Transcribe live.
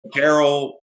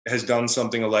Carol has done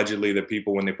something allegedly that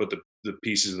people, when they put the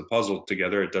pieces of the puzzle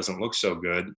together, it doesn't look so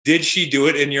good. Did she do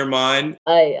it in your mind?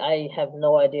 I have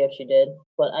no idea if she did,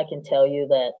 but I can tell you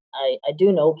that I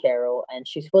do know Carol, and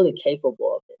she's fully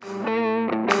capable of it.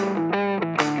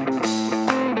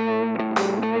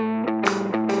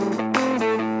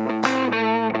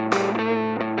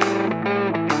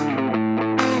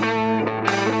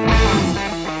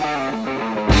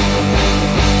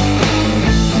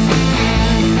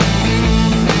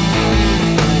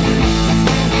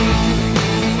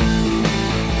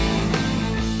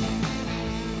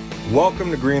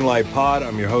 Welcome to Greenlight Pod.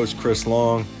 I'm your host, Chris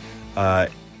Long.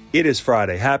 It is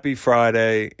Friday. Happy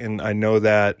Friday. And I know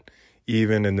that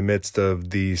even in the midst of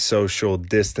the social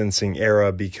distancing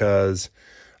era, because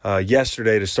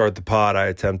yesterday to start the pod, I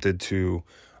attempted to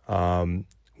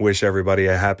wish everybody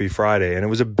a happy Friday. And it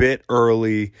was a bit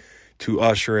early to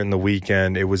usher in the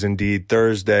weekend. It was indeed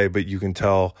Thursday, but you can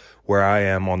tell where I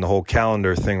am on the whole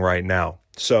calendar thing right now.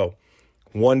 So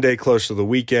one day closer to the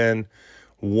weekend,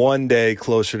 one day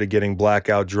closer to getting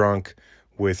blackout drunk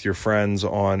with your friends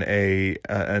on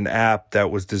an app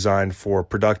that was designed for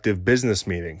productive business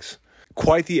meetings.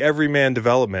 Quite the everyman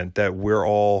development that we're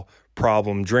all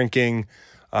problem drinking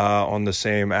on the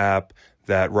same app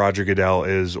that Roger Goodell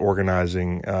is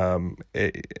organizing the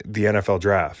NFL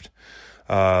draft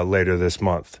later this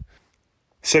month.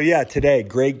 So yeah, today,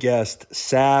 great guest,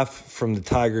 Saf from the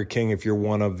Tiger King. If you're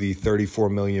one of the 34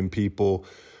 million people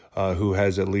who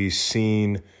has at least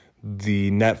seen the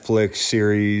Netflix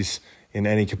series in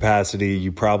any capacity,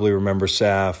 you probably remember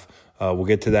Saf. We'll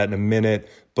get to that in a minute.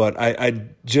 But I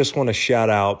just want to shout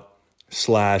out /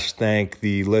 thank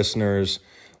the listeners.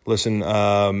 Listen,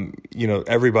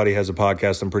 everybody has a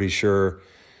podcast, I'm pretty sure.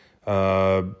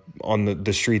 On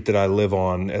the street that I live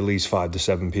on, at least 5 to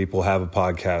 7 people have a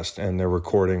podcast, and they're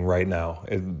recording right now.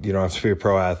 You don't have to be a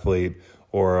pro athlete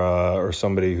or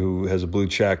somebody who has a blue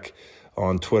check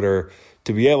on Twitter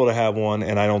to be able to have one,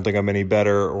 and I don't think I'm any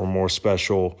better or more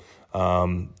special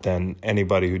than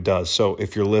anybody who does. So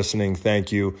if you're listening, thank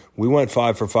you. We went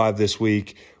 5 for 5 this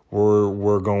week.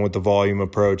 We're going with the volume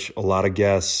approach. A lot of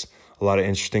guests, a lot of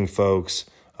interesting folks.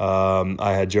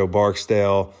 I had Joe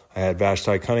Barksdale, I had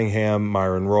Vashti Cunningham,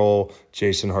 Myron Roll,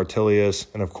 Jason Hartilius,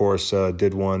 and of course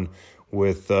did one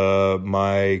with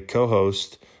my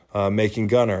co-host, Making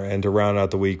Gunner. And to round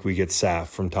out the week, we get Saf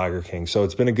from Tiger King. So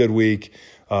it's been a good week.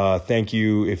 Thank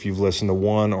you if you've listened to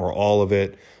one or all of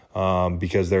it,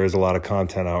 because there is a lot of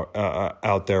content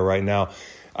out there right now.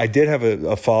 I did have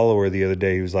a follower the other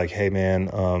day who was like, hey,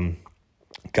 man,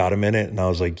 got a minute? And I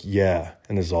was like, yeah.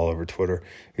 And this is all over Twitter.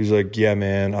 He was like, yeah,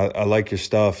 man, I like your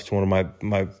stuff. It's one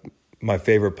of my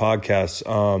favorite podcasts.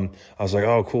 I was like,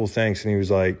 oh, cool, thanks. And he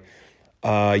was like,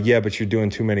 yeah, but you're doing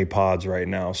too many pods right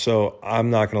now, so I'm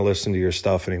not going to listen to your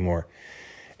stuff anymore.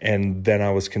 And then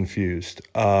I was confused.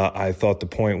 I thought the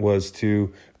point was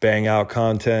to bang out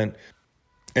content,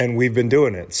 and we've been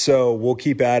doing it. So we'll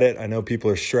keep at it. I know people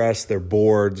are stressed. They're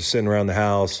bored, just sitting around the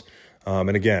house.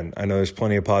 And again, I know there's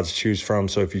plenty of pods to choose from.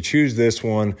 So if you choose this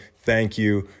one, thank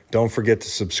you. Don't forget to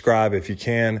subscribe if you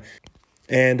can.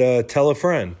 And tell a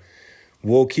friend.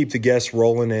 We'll keep the guests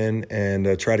rolling in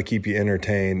and try to keep you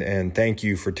entertained. And thank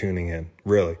you for tuning in,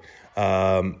 really.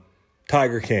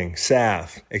 Tiger King,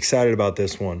 Saf, excited about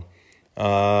this one.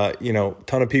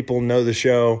 Ton of people know the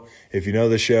show. If you know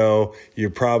the show, you're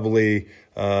probably,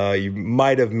 you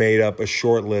might have made up a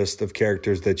short list of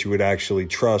characters that you would actually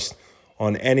trust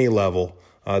on any level.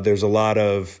 There's a lot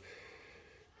of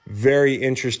very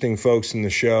interesting folks in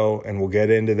the show, and we'll get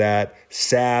into that.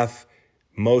 Saf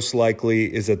most likely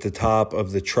is at the top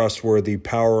of the trustworthy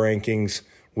power rankings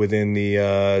within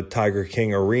the Tiger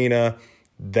King arena.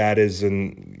 That is,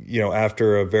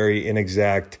 after a very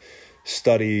inexact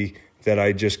study that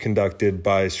I just conducted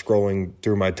by scrolling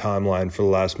through my timeline for the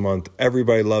last month.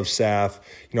 Everybody loves Saf.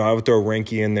 I would throw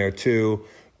Ranky in there too,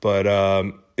 but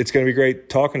it's going to be great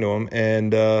talking to him,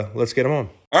 and let's get him on.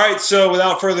 All right, so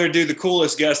without further ado, the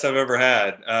coolest guest I've ever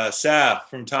had, Saf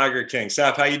from Tiger King.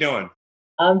 Saf, how you doing?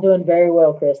 I'm doing very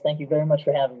well, Chris. Thank you very much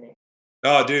for having me.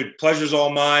 Oh, dude, pleasure's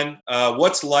all mine.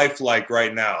 What's life like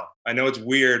right now? I know it's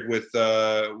weird with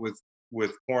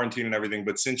quarantine and everything,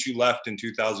 but since you left in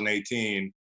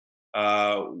 2018,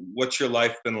 what's your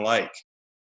life been like?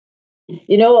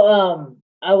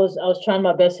 I was trying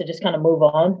my best to just kind of move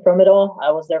on from it all.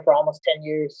 I was there for almost 10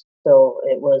 years, so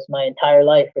it was my entire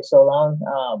life for so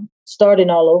long. Starting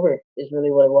all over is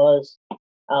really what it was.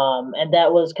 And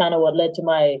that was kind of what led to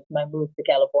my move to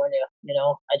California.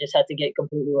 I just had to get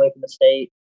completely away from the state.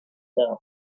 So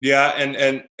yeah,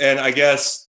 and I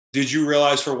guess, did you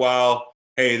realize for a while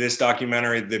hey, this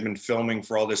documentary they've been filming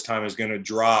for all this time is going to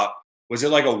drop, was it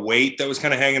like a weight that was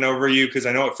kind of hanging over you? Because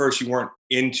I know at first you weren't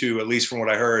into, at least from what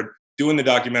I heard, doing the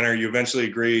documentary. You eventually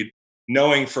agreed,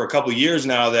 knowing for a couple of years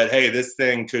now that, hey, this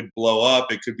thing could blow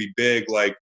up, it could be big.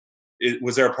 Like,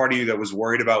 was there a part of you that was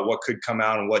worried about what could come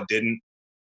out and what didn't?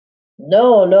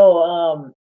 No,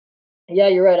 no. Yeah,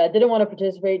 you're right. I didn't want to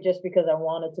participate just because I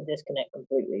wanted to disconnect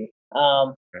completely.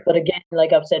 But again,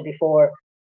 like I've said before,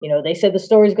 they said the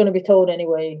story's going to be told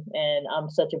anyway, and I'm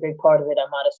such a big part of it. I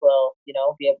might as well,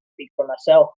 be able to speak for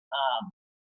myself.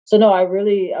 So no, I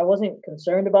wasn't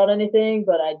concerned about anything,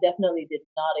 but I definitely did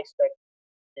not expect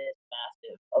this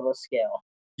massive of a scale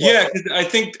Yeah, whatsoever.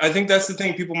 because I think that's the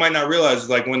thing people might not realize.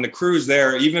 Like when the crew's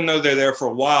there, even though they're there for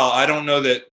a while, I don't know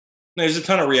that there's a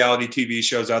ton of reality TV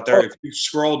shows out there. Oh, If you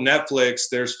scroll Netflix,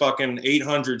 there's fucking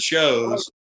 800 oh, shows.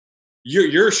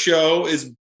 Your show has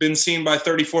been seen by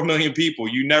 34 million people.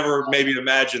 You never maybe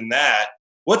imagined that.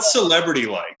 What's celebrity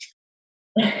like?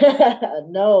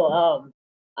 no,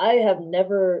 I have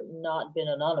never not been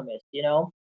anonymous. Yeah,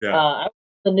 I was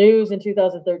in the news in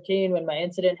 2013 when my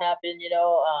incident happened.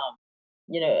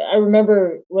 I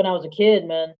remember when I was a kid,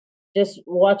 man, just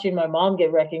watching my mom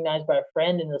get recognized by a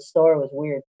friend in the store was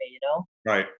weird to me.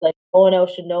 right, Like no one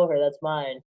else should know her. That's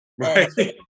mine. And right. so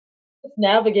just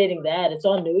navigating that, it's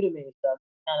all new to me. So I'm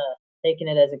kind of taking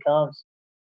it as it comes.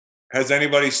 Has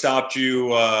anybody stopped you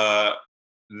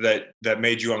that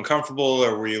made you uncomfortable,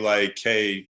 or were you like,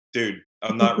 hey, dude,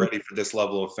 I'm not ready for this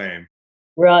level of fame?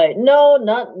 Right. No,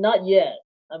 not yet.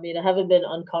 I mean, I haven't been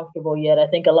uncomfortable yet. I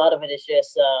think a lot of it is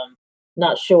just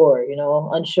not sure,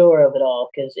 unsure of it all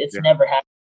because it's Yeah, never happened.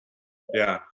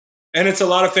 yeah. And it's a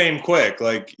lot of fame quick.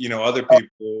 Like, other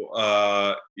people,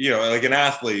 like an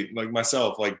athlete like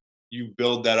myself, like you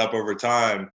build that up over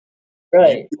time. You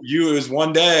Right. you is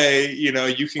one day, you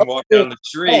can walk Yeah. down the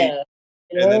street Yeah.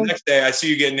 You and the know, next day I see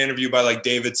you getting interviewed by like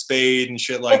David Spade and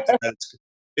shit like that.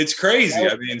 It's that crazy.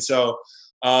 was, I mean, so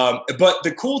but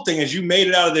the cool thing is you made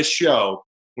it out of this show,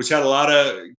 which had a lot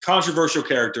of controversial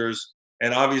characters,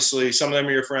 and obviously some of them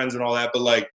are your friends and all that, but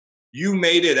like you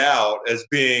made it out as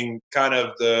being kind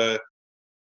of the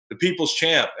people's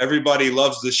champ. Everybody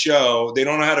loves the show. They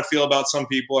don't know how to feel about some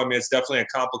people. I mean, it's definitely a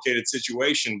complicated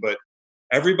situation, but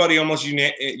everybody almost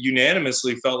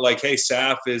unanimously felt like, "Hey,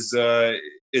 Saf is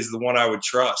the one I would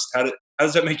trust." How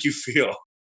does that make you feel?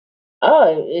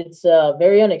 it's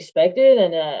very unexpected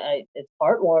and it's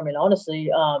heartwarming, honestly.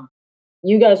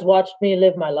 You guys watched me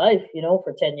live my life,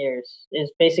 for 10 years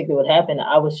is basically what happened.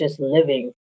 I was just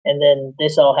living and then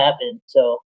this all happened.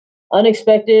 So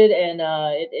unexpected and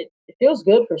it feels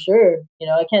good for sure.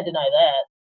 I can't deny that.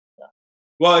 So,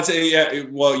 Well,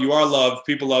 well, you are loved.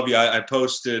 People love you. I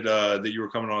posted that you were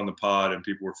coming on the pod, and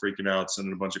people were freaking out,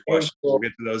 sending a bunch of very questions. We'll cool.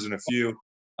 get to those in a few.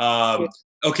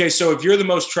 Okay, so if you're the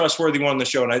most trustworthy one on the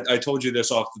show, and I told you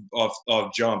this off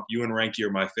jump, you and Ranky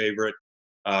are my favorite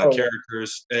Oh yeah.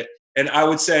 characters. And I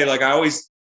would say, like, I always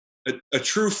a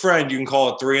true friend, you can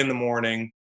call at 3 in the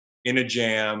morning in a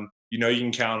jam. You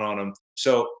can count on him.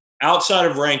 So outside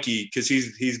of Ranky, because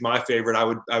he's my favorite, I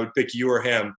would pick you or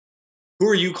him. Who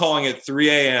are you calling at 3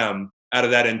 a.m. out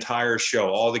of that entire show,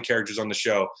 all the characters on the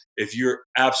show, if you're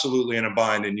absolutely in a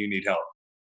bind and you need help?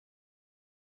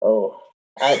 Oh,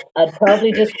 I'd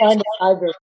probably just find the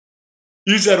tiger.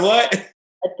 You said what?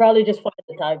 I'd probably just find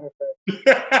the tiger first.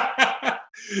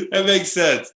 That makes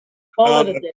sense. Call Um,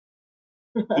 it a day.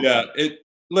 yeah,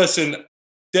 listen,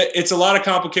 it's a lot of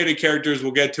complicated characters.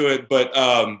 We'll get to it, but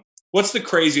what's the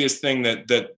craziest thing that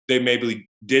they maybe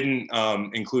didn't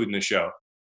include in the show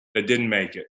that didn't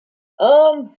make it?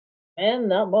 Um, Man,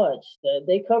 not much.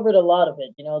 They covered a lot of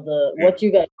it. The Yeah, what you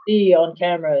guys see on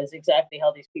camera is exactly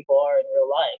how these people are in real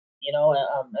life.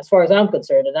 As far as I'm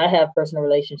concerned, and I have personal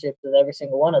relationships with every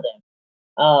single one of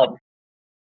them.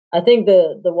 I think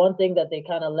the one thing that they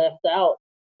kind of left out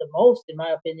the most, in my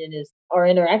opinion, is our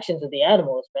interactions with the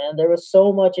animals. Man, there was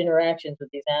so much interactions with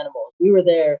these animals. We were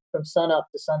there from sun up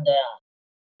to sundown,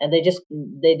 and they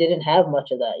didn't have much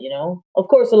of that. Of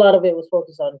course, a lot of it was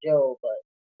focused on Joe, but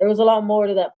there was a lot more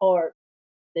to that part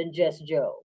than just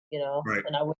Joe. right.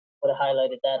 And I would have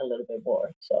highlighted that a little bit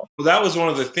more. So Well, that was one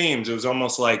of the themes. It was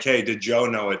almost like, hey, did Joe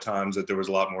know at times that there was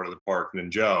a lot more to the park than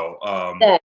Joe?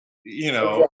 yeah, You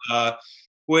know, exactly.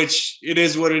 which it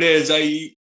is what it is.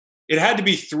 It had to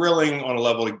be thrilling on a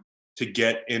level to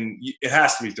get in. It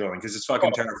has to be thrilling because it's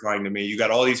fucking terrifying to me. You got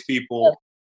all these Yeah, people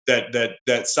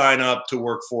that sign up to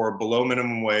work for below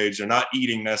minimum wage. They're not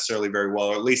eating necessarily very well,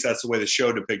 or at least that's the way the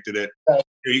show depicted it. right.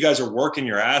 You guys are working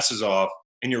your asses off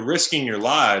and you're risking your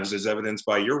lives, as evidenced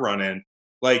by your run in.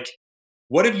 Like,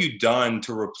 what have you done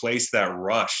to replace that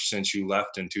rush since you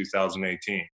left in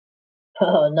 2018?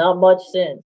 Not much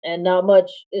since, and not much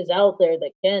is out there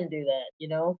that can do that, you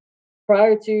know?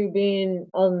 Prior to being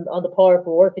on the park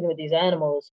or working with these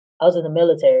animals, I was in the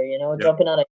military, you know, Yeah. jumping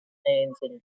out of planes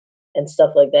and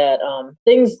stuff like that.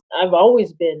 Things I've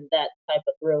always been that type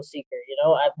of thrill seeker, you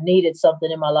know. I've needed something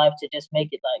in my life to just make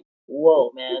it like,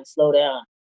 whoa, man, slow down.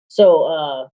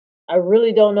 So I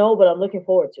really don't know, but I'm looking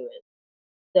forward to it.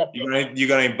 Definitely. You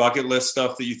got any bucket list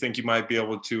stuff that you think you might be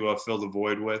able to fill the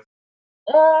void with?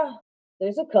 Uh,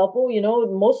 there's a couple, you know,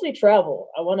 mostly travel.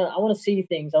 I wanna see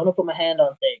things. I wanna put my hand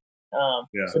on things.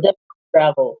 Yeah. So definitely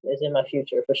travel is in my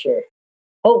future for sure.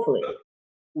 Hopefully.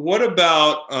 What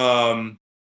about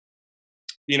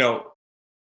you know,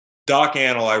 Doc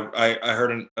Antle? I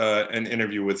heard an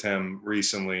interview with him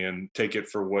recently, and take it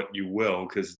for what you will,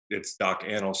 because it's Doc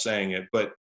Antle saying it.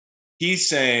 But he's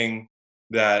saying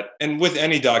that, and with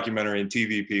any documentary and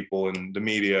TV people and the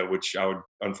media, which I would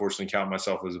unfortunately count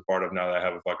myself as a part of now that I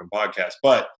have a fucking podcast,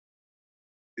 but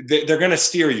they're going to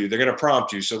steer you, they're going to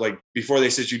prompt you. So like before they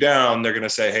sit you down, they're going to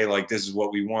say, hey, like this is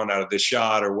what we want out of this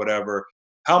shot or whatever.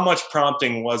 How much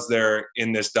prompting was there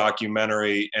in this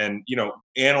documentary? And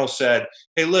Anil said,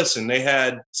 hey, listen, they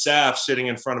had Saf sitting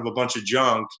in front of a bunch of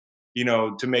junk,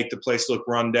 to make the place look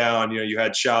run down. You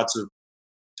had shots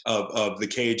of the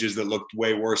cages that looked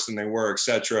way worse than they were,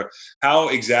 etc. How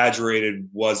exaggerated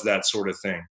was that sort of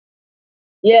thing?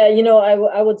 Yeah,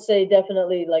 I would say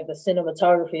definitely like the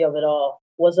cinematography of it all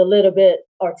was a little bit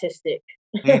artistic.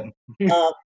 Mhm.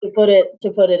 To put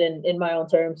it in my own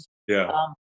terms. Yeah.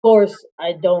 Of course,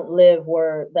 I don't live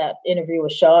where that interview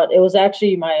was shot. It was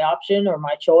actually my option or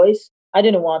my choice. I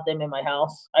didn't want them in my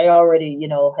house. I already,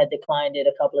 had declined it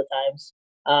a couple of times.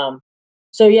 Um,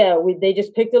 so yeah, they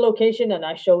just picked a location and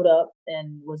I showed up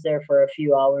and was there for a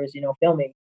few hours,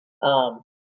 filming um,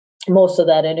 most of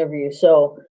that interview.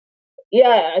 So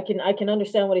yeah, I can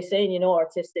understand what he's saying,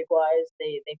 artistic wise.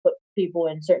 They put people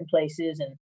in certain places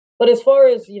but as far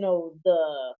as,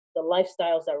 the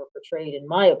lifestyles that were portrayed, in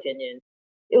my opinion,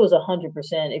 it was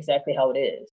 100% exactly how it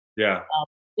is. Yeah.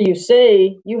 You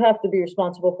say you have to be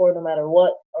responsible for it no matter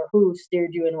what or who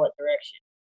steered you in what direction.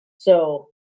 So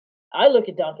I look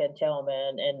at Don Cantel,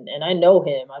 man, and I know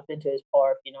him. I've been to his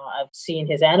park, I've seen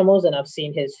his animals and I've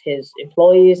seen his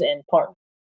employees and partners.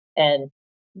 And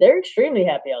they're extremely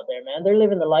happy out there, man. They're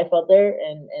living the life out there,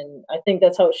 and I think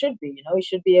that's how it should be. You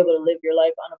should be able to live your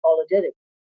life unapologetic,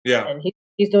 Yeah. and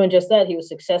he's doing just that. He was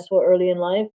successful early in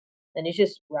life, and he's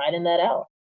just riding that out.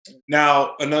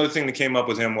 Now, another thing that came up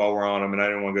with him while we're on him, and I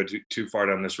didn't want to go too far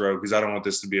down this road because I don't want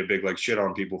this to be a big like shit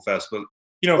on people fest. But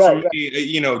for Right,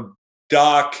 me, right,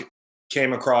 Doc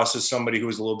came across as somebody who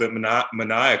was a little bit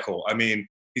maniacal. I mean,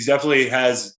 he definitely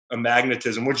has a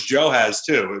magnetism, which Joe has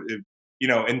too.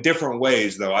 In different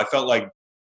ways though. I felt like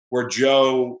where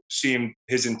Joe seemed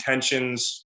his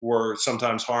intentions were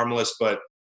sometimes harmless, but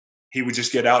he would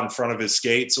just get out in front of his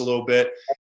skates a little bit.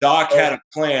 Doc right. had a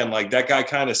plan. Like that guy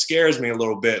kind of scares me a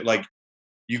little bit. Like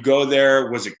you go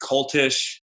there, was it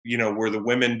cultish? Were the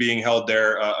women being held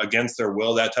there against their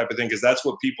will, that type of thing? Because that's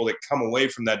what people that come away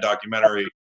from that documentary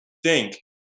think.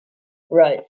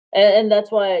 Right. And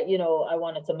that's why, I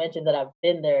wanted to mention that I've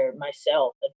been there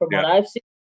myself. And from Yeah, what I've seen,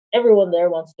 everyone there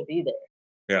wants to be there.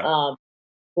 yeah,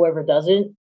 Whoever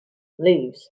doesn't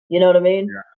leaves. You know what I mean?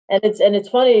 yeah. And it's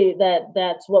funny that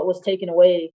that's what was taken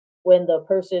away when the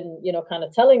person, kind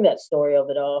of telling that story of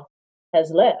it all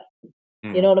has left.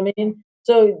 You know Mhm. what I mean?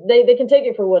 So they can take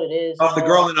it for what it is, Oh, the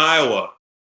girl in Iowa.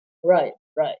 right,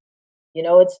 right.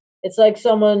 It's like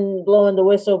someone blowing the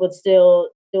whistle but still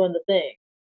doing the thing.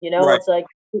 Right. It's like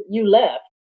you left,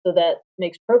 so that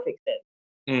makes perfect sense.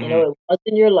 Hmm. It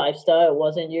wasn't your lifestyle, it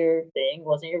wasn't your thing,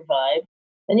 wasn't your vibe,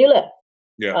 and you left.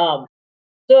 Yeah. Um,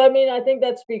 so I mean, I think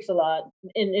that speaks a lot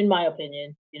in my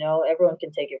opinion. Everyone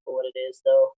can take it for what it is,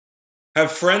 though.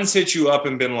 Have friends hit you up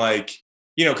and been like,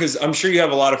 because I'm sure you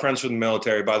have a lot of friends from the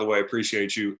military, by the way, I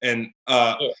appreciate you. And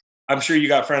Yeah. I'm sure you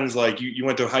got friends like you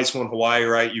went to high school in Hawaii,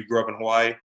 right? You grew up in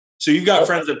Hawaii. So you've got Yep.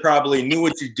 friends that probably knew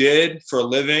what you did for a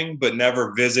living, but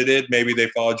never visited. Maybe they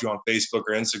followed you on Facebook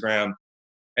or Instagram.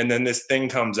 And then this thing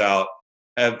comes out.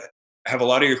 Have have a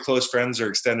lot of your close friends or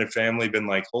extended family been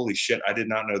like, holy shit, I did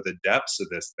not know the depths of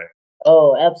this thing?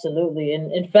 Oh, absolutely.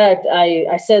 And in fact,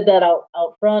 I said that out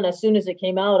front as soon as it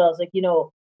came out. I was like,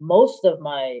 most of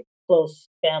my close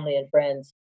family and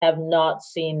friends have not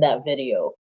seen that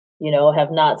video.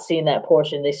 Have not seen that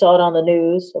portion. They saw it on the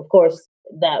news. Of course,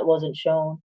 that wasn't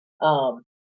shown. Um,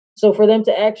 so for them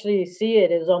to actually see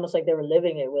it, it was almost like they were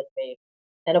living it with me.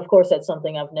 And of course, that's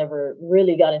something I've never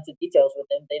really got into details with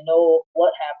them. They know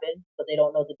what happened, but they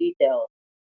don't know the details,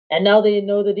 and now they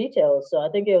know the details. So I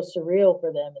think it was surreal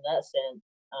for them in that sense.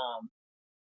 Um,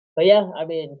 but yeah, I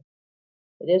mean,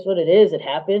 it is what it is. It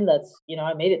happened. That's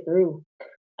I made it through.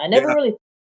 I never Yeah, really,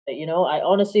 I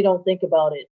honestly don't think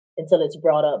about it until it's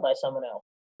brought up by someone else.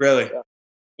 really. So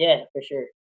yeah, for sure.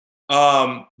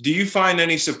 Do you find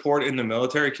any support in the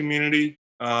military community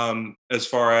as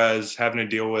far as having to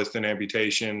deal with an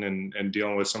amputation and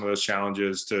dealing with some of those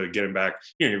challenges to getting back?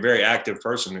 You're a very active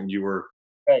person, and you were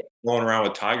Right. rolling around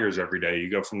with tigers every day. You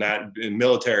go from that in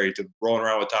military to rolling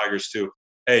around with tigers to,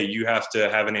 hey, you have to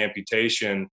have an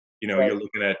amputation. Right. You're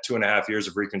looking at 2.5 years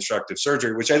of reconstructive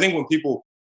surgery, which I think when people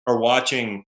are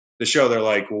watching the show, they're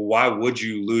like, well, why would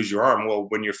you lose your arm? Well,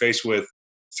 when you're faced with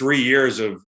 3 years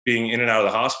of being in and out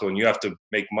of the hospital and you have to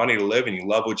make money to live and you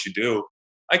love what you do,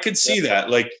 I could Yeah. see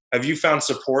that. Like, have you found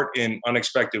support in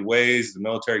unexpected ways, the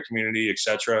military community,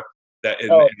 etc., that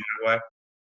in Oh, that way?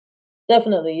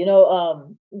 definitely.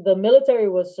 The military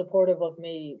was supportive of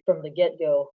me from the get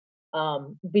go,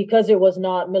 because it was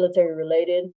not military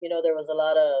related. There was a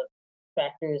lot of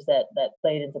factors that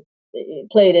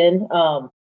played in.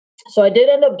 So I did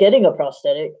end up getting a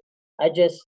prosthetic. I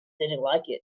just didn't like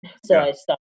it, so Yeah, I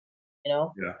stopped. You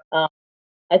know, yeah, um,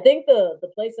 I think the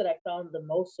place that I found the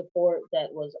most support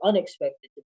that was unexpected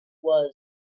was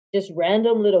just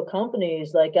random little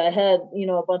companies. Like I had,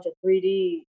 a bunch of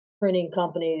 3D printing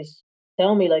companies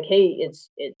tell me like, "Hey, it's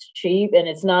cheap and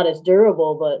it's not as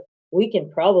durable, but we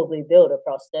can probably build a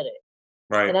prosthetic."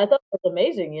 right. And I thought that was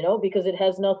amazing, because it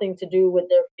has nothing to do with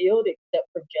their field except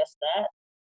for just that.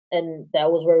 And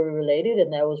that was where we related,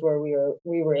 and that was where we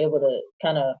were able to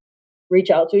kind of reach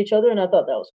out to each other, and I thought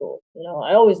that was cool.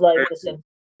 I always Very liked the sense cool.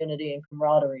 of community and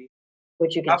camaraderie,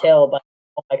 which you can tell by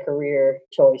all my career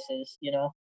choices.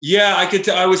 Yeah, I could.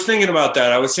 I was thinking about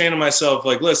that. I was saying to myself,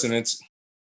 like, listen,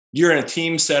 you're in a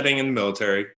team setting in the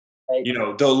military. Right.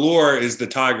 The allure is the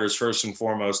tigers first and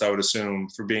foremost. I would assume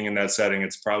for being in that setting,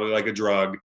 it's probably like a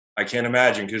drug. I can't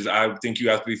imagine because I think you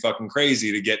have to be fucking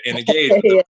crazy to get engaged.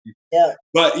 Yeah. Yeah.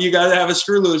 But you got to have a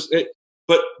screw loose.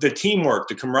 But the teamwork,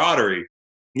 the camaraderie,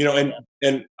 and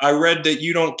Yeah. I read that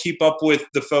you don't keep up with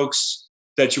the folks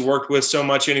that you worked with so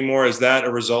much anymore. Is that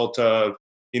a result of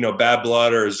bad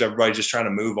blood, or is everybody just trying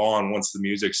to move on once the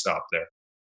music stopped there?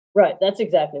 Right, that's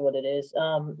exactly what it is.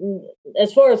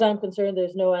 As far as I'm concerned,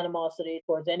 there's no animosity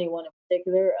towards anyone in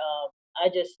particular. I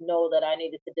just know that I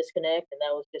needed to disconnect, and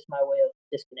that was just my way of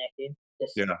disconnecting.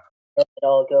 Just Yeah. let it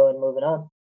all go and moving on.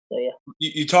 So yeah.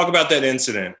 You talk about that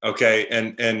incident, okay?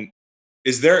 And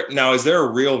is there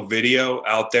a real video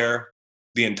out there,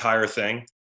 the entire thing?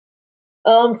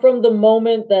 From the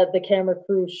moment that the camera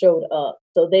crew showed up,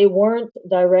 so they weren't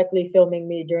directly filming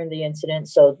me during the incident,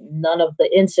 so none of the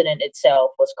incident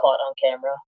itself was caught on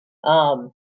camera.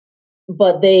 Um,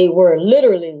 but they were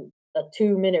literally a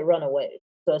 2-minute run away.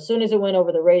 So as soon as it went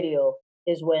over the radio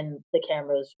is when the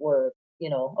cameras were,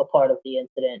 a part of the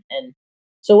incident. And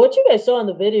so what you guys saw in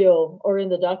the video or in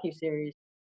the docu series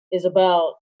is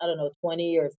about, I don't know,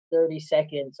 20 or 30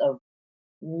 seconds of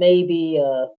maybe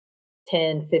a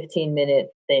 10, 15-minute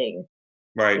thing.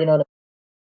 Right. You know,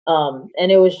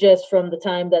 and it was just from the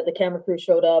time that the camera crew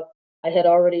showed up, I had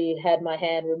already had my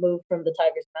hand removed from the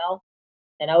tiger's mouth,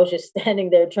 and I was just standing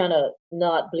there trying to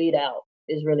not bleed out.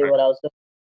 Is really Right. what I was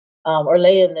doing, or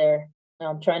laying there,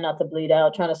 trying not to bleed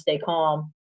out, trying to stay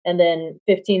calm. And then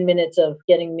 15 minutes of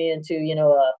getting me into,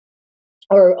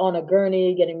 or on a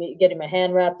gurney, getting my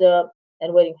hand wrapped up,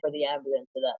 and waiting for the ambulance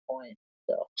at that point.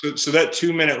 So So that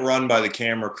 2-minute run by the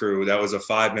camera crew, that was a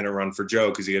 5-minute run for Joe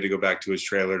because he had to go back to his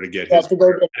trailer to get I had his to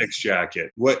go get paramedics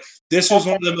jacket. This was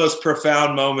one of the most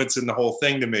profound moments in the whole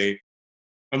thing to me.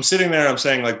 I'm sitting there and I'm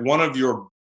saying, like, one of your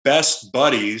best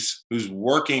buddies who's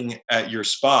working at your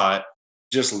spot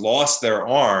just lost their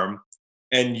arm,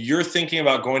 and you're thinking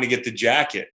about going to get the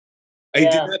jacket. Hey,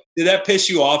 did yeah. that piss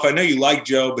you off? I know you like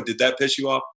Joe, but did that piss you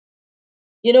off?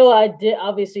 I did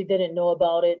obviously didn't know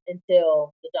about it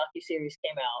until the docu series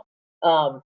came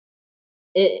out.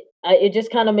 It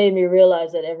just kind of made me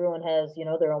realize that everyone has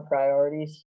their own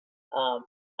priorities. I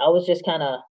was just kind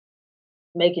of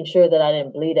making sure that I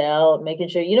didn't bleed out, making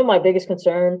sure. My biggest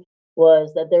concern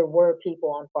was that there were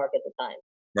people on park at the time,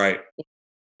 Right.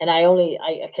 and I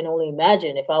can only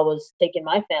imagine if I was taking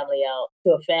my family out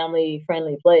to a family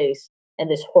friendly place and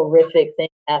this horrific thing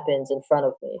happens in front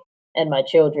of me and my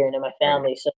children and my Right.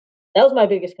 family. So that was my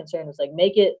biggest concern, was like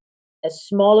make it as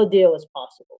small a deal as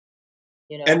possible,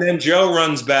 you And know? then Joe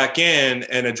runs back in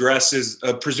and addresses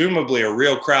presumably a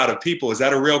real crowd of people. Is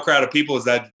that a real crowd of people? Is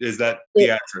that It it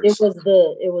theatrics?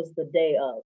 was the day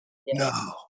of. Yeah, No.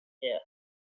 yeah,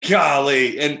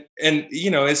 Golly. And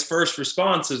his first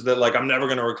response is that, like, I'm never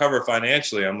gonna recover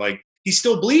financially. I'm like, he's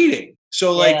still bleeding.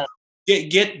 So, like, yeah,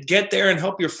 get there and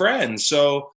help your friends.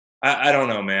 So I don't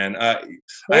know, man. I It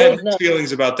had was mixed nuts.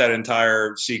 feelings about that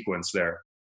entire sequence there.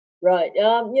 Right.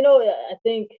 I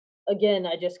think again,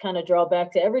 I just kind of draw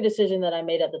back to every decision that I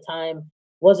made at the time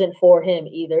wasn't for him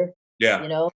either. Yeah, You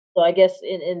know, so I guess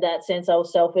in that sense, I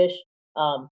was selfish.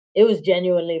 It was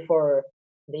genuinely for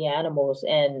the animals,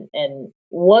 and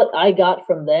what I got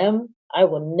from them, I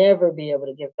will never be able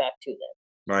to give back to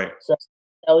them. right. So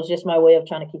that was just my way of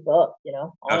trying to keep up.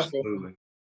 Honestly, Absolutely.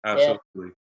 yeah.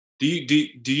 Absolutely.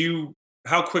 Do you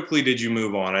how quickly did you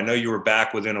move on? I know you were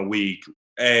back within a week.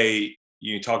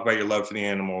 You talk about your love for the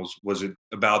animals. Was it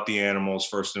about the animals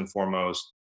first and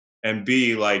foremost? And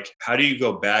B, like, how do you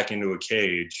go back into a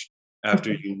cage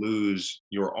after you lose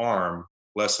your arm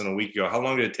less than a week ago? How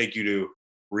long did it take you to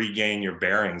regain your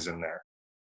bearings in there?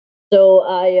 So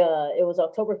it was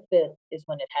October 5th is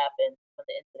when it happened, when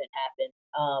the incident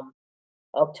happened.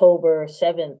 October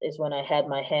 7th is when I had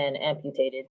my hand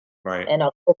amputated, Right, and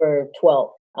October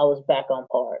 12th I was back on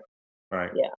par.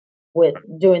 right. Yeah, with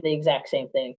doing the exact same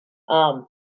thing. Um,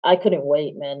 I couldn't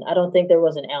wait, man. I don't think there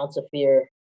was an ounce of fear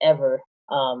ever.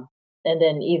 And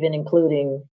then even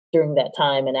including during that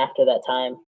time and after that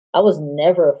time, I was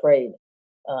never afraid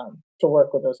to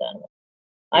work with those animals.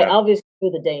 I Yeah. obviously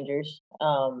knew the dangers.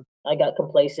 I got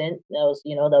complacent. That was,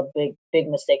 the big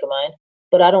mistake of mine.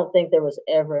 But I don't think there was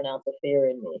ever an ounce of fear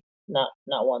in me. Not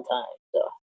one time. So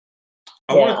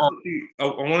I want yeah, to talk to you, I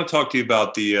want to talk to you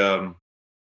about the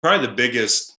probably the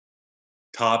biggest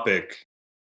topic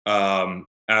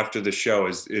after the show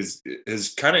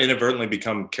is kind of inadvertently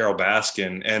become Carol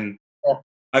Baskin, and yeah,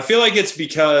 I feel like it's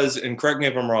because, and correct me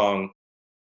if I'm wrong,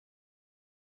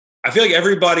 I feel like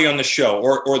everybody on the show,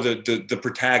 or the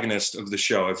protagonist of the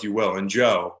show, if you will, and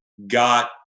Joe got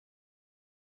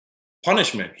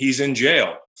punishment. He's in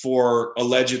jail for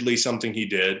allegedly something he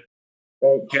did.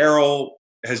 right. Carol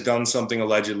has done something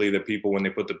allegedly that people, when they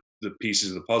put the pieces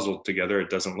of the puzzle together, it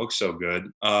doesn't look so good.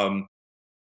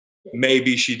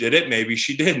 Maybe she did it, maybe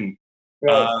she didn't.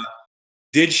 Right. Uh,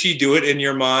 did she do it in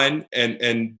your mind?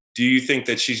 And do you think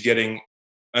that she's getting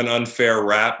an unfair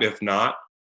rap if not?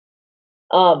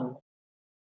 Um,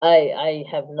 I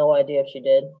have no idea if she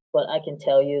did, but I can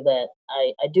tell you that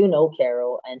I do know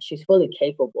Carol, and she's fully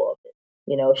capable of it.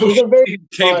 Oh, She's a very she's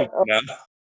capable smart now.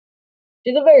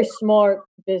 she's a very smart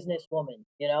businesswoman.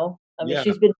 I mean, Yeah,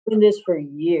 she's been doing this for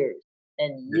years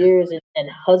and yeah. years, and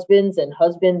husbands and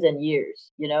husbands and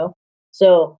years.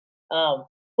 So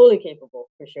fully capable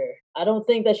for sure. I don't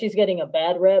think that she's getting a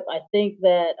bad rep. I think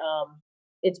that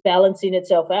it's balancing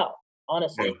itself out. Yeah.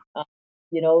 Honestly,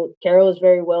 Carol is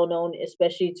very well known,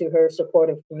 especially to her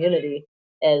supportive community,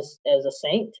 as a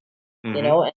saint. Mhm.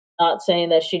 And not saying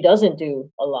that she doesn't do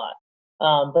a lot,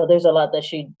 but there's a lot that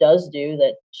she does do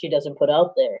that she doesn't put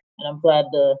out there, and I'm glad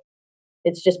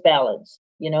it's just balance.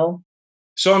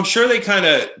 So I'm sure they kind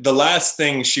of, the last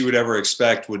thing she would ever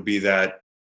expect would be that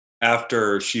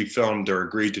after she filmed or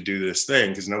agreed to do this thing,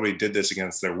 because nobody did this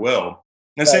against their will.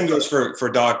 And the same Right, goes for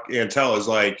Doc Antel, is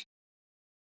like,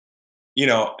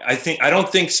 I don't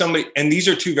think somebody, and these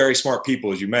are two very smart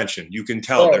people, as you mentioned. You can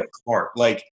tell they're right, smart.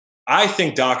 Like, I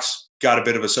think Doc's got a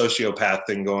bit of a sociopath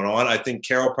thing going on. I think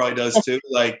Carol probably does too.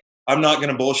 Like, I'm not going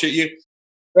to bullshit you.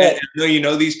 And right. I know you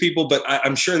know these people, but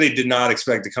I'm sure they did not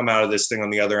expect to come out of this thing on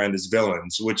the other end as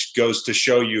villains, which goes to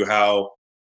show you how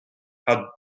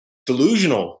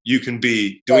delusional you can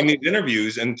be doing Right. these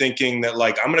interviews and thinking that,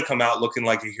 like, I'm going to come out looking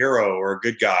like a hero or a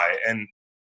good guy. And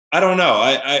I don't know.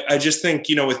 I just think,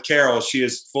 with Carol, she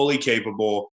is fully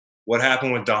capable. What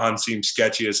happened with Don seems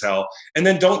sketchy as hell. And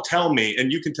then don't tell me,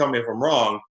 and you can tell me if I'm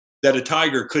wrong, that a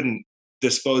tiger couldn't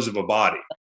dispose of a body.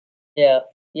 Yeah.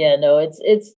 Yeah, no,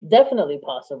 it's definitely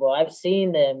possible. I've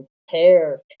seen them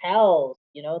tear cows,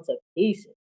 to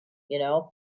pieces, you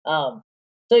know? Um,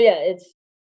 so yeah, it's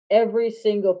every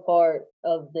single part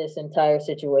of this entire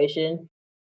situation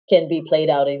can be played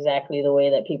out exactly the way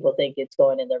that people think it's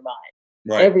going in their mind.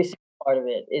 Right. Every single part of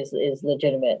it is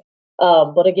legitimate.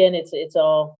 But again, it's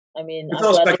all. I mean, It's I'm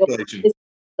all glad to go. speculation. It's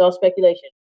all speculation,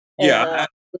 and Yeah.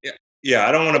 Yeah. Yeah.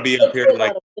 I don't want to it be led up here to a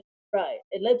like, lot of right.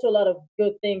 It led to a lot of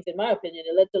good things, in my opinion.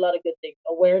 It led to a lot of good things,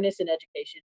 awareness and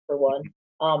education for one.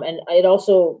 And it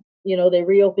also, they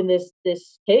reopened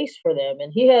this case for them,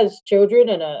 and he has children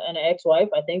and an ex-wife,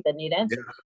 I think, that need yeah. answers,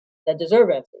 that deserve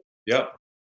answers. Yep,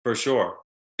 for sure.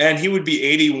 And he would be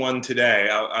 81 today.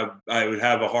 I would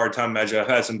have a hard time imagining. I've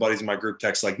had some buddies in my group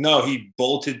text like, no, he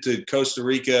bolted to Costa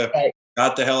Rica, Right.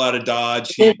 got the hell out of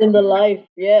Dodge. Living the life,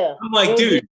 yeah. I'm It like, was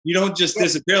dude, you don't just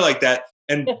disappear like that.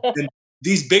 And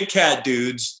these big cat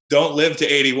dudes don't live to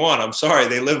 81. I'm sorry,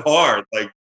 they live hard. Like,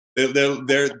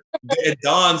 they're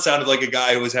Don sounded like a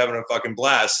guy who was having a fucking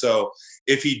blast. So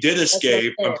if he did That's what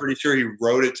escape, I'm I'm saying. pretty sure he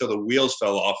rode it till the wheels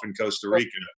fell off in Costa Oh, Rica,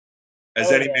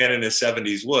 as oh, any yeah. man in his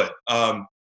 70s would.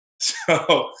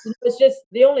 So It's just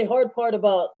the only hard part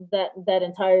about that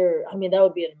entire. I mean, that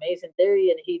would be an amazing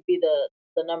theory, and he'd be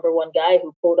the number one guy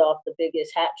who pulled off the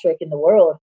biggest hat trick in the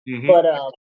world. mhm. But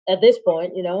at this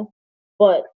point,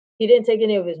 but he didn't take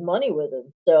any of his money with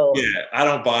him, so Yeah, I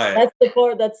don't buy it. that's the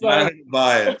part that's I like, don't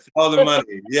buy it. Follow the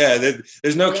money. Yeah,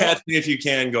 there's no you know, catch me if you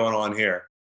can going on here.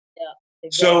 yeah,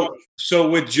 So, exactly. so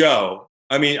with Joe,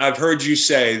 I mean, I've heard you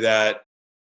say that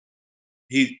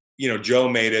Joe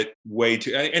made it way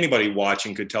too. Anybody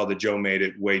watching could tell that Joe made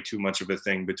it way too much of a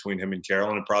thing between him and Carol,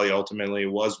 and it probably ultimately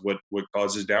was what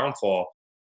caused his downfall.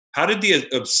 How did the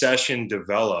obsession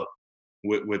develop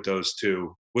with those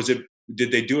two?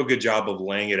 Did they do a good job of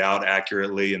laying it out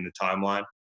accurately in the timeline?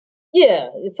 Yeah,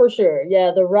 for sure.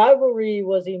 Yeah, the rivalry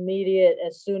was immediate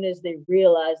as soon as they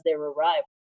realized they were rivals.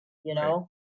 You Right. know,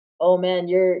 oh man,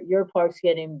 your park's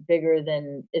getting bigger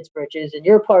than its britches, and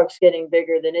your park's getting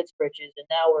bigger than its britches, and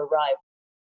now we're rivals.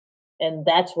 And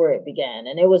that's where it began.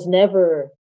 And it was never,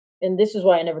 and this is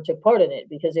why I never took part in it,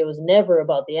 because it was never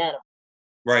about the animal.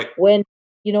 Right. When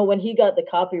when he got the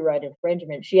copyright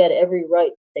infringement, she had every right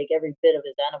to take every bit of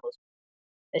his animals,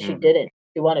 and she Mhm. didn't.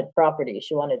 She wanted property.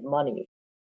 She wanted money.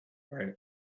 Right.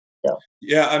 So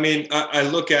Yeah, I mean, I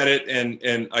look at it,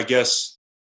 and I guess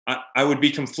I would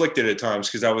be conflicted at times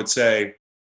because I would say,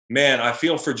 man, I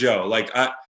feel for Joe. Like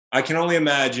I can only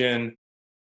imagine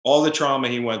all the trauma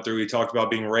he went through. He talked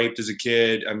about being raped as a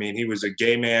kid. I mean, he was a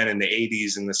gay man in the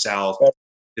 80s in the South. that's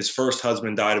His first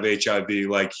husband died of HIV.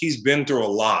 Like he's been through a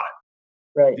lot.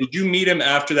 right. Did you meet him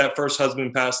after that first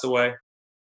husband passed away?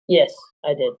 Yes,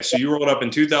 I did. So you rolled up in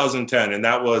 2010, and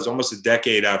that was almost a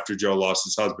decade after Joe lost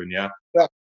his husband. Yeah. Right.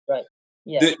 Right.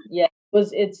 Yeah. Did, Yeah.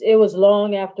 It was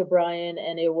long after Brian,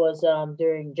 and it was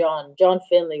during John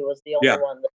Finley was the only yeah.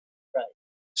 one that, right.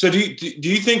 So do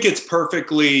you think it's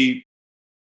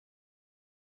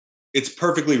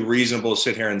perfectly reasonable to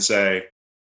sit here and say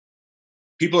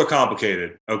people are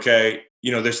complicated? Okay,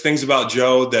 there's things about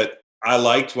Joe that I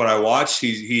liked when I watched.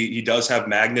 He does have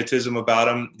magnetism about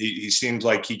him. He seems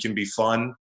like he can be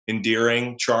fun,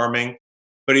 endearing, charming,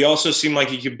 but he also seemed like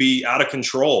he could be out of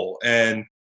control and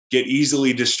get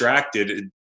easily distracted,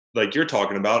 like you're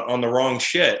talking about, on the wrong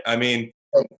shit. I mean,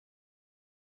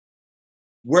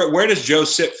 where does Joe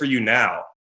sit for you now?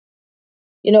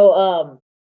 You know,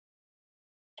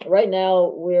 right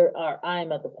now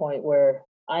I'm at the point where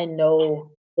I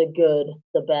know the good,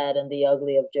 the bad, and the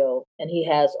ugly of Joe, and he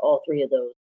has all three of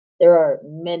those. There are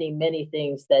many, many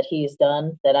things that he's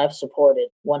done that I've supported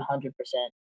 100%.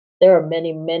 There are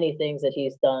many, many things that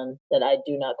he's done that I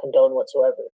do not condone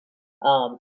whatsoever.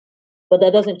 Um, but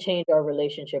that doesn't change our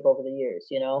relationship over the years.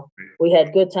 We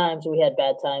had good times, we had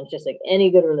bad times, just like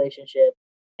any good relationship.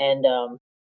 And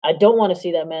I don't want to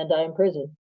see that man die in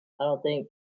prison. I don't think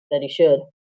that he should.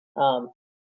 Um,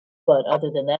 but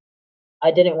other than that, I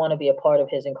didn't want to be a part of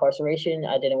his incarceration.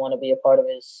 I didn't want to be a part of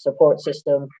his support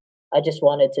system. I just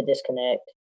wanted to disconnect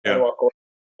and Yeah. walk away.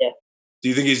 Yeah. Do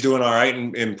you think he's doing all right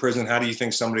in prison? How do you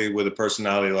think somebody with a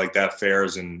personality like that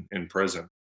fares in prison?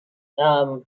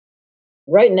 Um,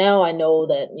 right now, I know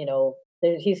that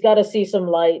he's got to see some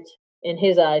light in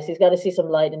his eyes. He's got to see some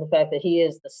light in the fact that he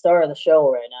is the star of the show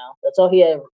right now. That's all he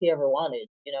ever wanted.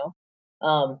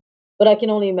 But I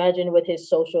can only imagine with his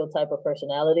social type of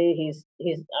personality, he's.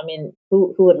 I mean,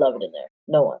 who would love it in there?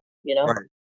 No one. Right.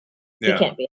 He Yeah.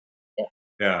 can't be. Yeah.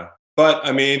 Yeah. But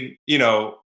I mean,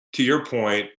 to your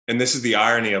point, and this is the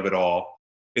irony of it all,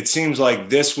 it seems like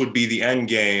this would be the end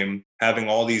game, having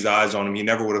all these eyes on him. He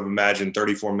never would have imagined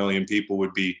 34 million people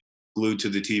would be glued to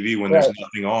the TV when there's Right.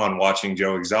 nothing on watching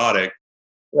Joe Exotic.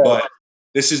 Right. But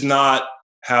this is not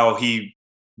how he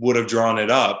would have drawn it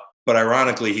up. But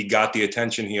ironically, he got the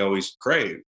attention he always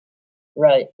craved.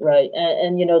 Right. Right.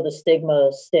 And the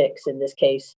stigma sticks in this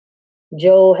case.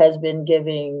 Joe has been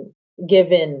given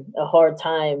a hard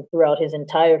time throughout his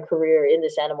entire career in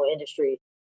this animal industry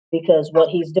because what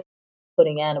he's doing is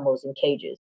putting animals in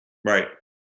cages. Right.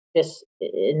 Just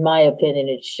in my opinion,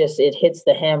 it hits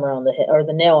the hammer on the head or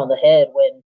the nail on the head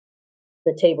when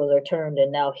the tables are turned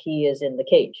and now he is in the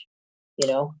cage,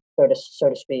 so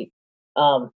to speak.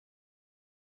 Um,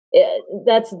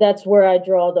 that's where I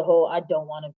draw the whole I don't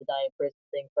want him to die in prison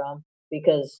thing from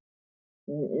because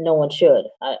no one should.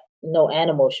 No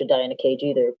animal should die in a cage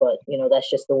either. But that's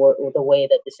just the way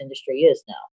that this industry is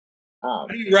now. How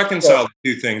do you So reconcile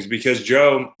the two things? Because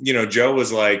Joe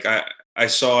was like, I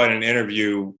saw in an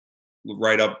interview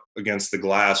right up against the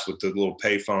glass with the little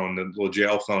payphone, the little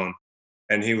jail phone,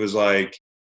 and he was like,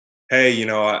 "Hey,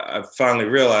 I finally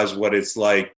realized what it's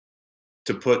like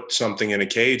to put something in a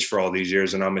cage for all these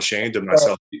years, and I'm ashamed of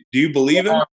myself. Do you believe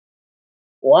him?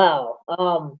 Wow.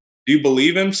 Do you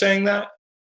believe him saying that?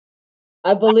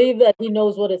 I believe that he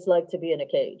knows what it's like to be in a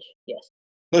cage. Yes.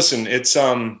 Listen, it's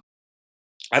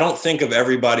I don't think of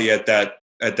everybody at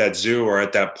that zoo or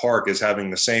at that park as having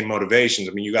the same motivations.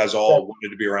 I mean, you guys all Right. wanted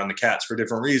to be around the cats for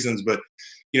different reasons, but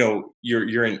you know,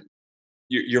 you're in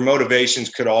your motivations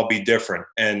could all be different.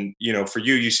 And you know, for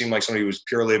you, you seem like somebody who was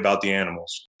purely about the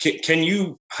animals. Can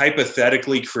you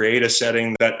hypothetically create a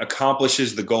setting that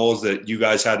accomplishes the goals that you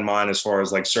guys had in mind, as far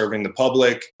as like serving the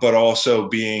public, but also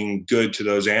being good to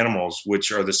those animals,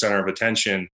 which are the center of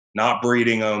attention, not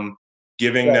breeding them,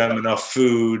 giving Right. them enough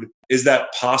food? Is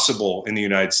that possible in the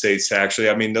United States to actually,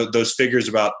 I mean, those figures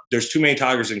about there's too many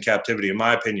tigers in captivity, in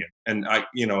my opinion. And I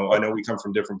know we come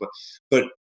from different, but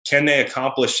can they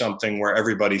accomplish something where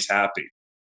everybody's happy?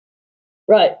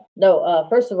 Right. No,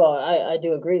 first of all, I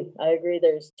do agree. I agree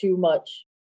there's too much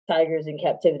tigers in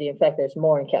captivity. In fact, there's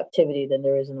more in captivity than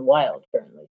there is in the wild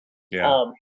currently. Yeah.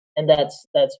 Um, and that's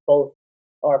both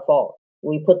our fault.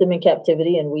 We put them in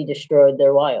captivity and we destroyed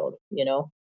their wild, you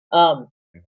know? Um,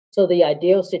 so the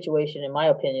ideal situation, in my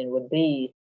opinion, would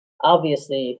be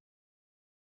obviously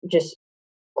just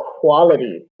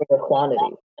quality over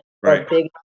quantity. Our Right.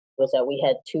 big was that we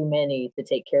had too many to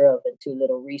take care of and too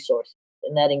little resources.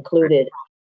 And that included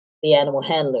the animal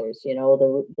handlers, you know,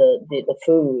 the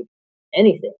food,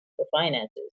 anything, the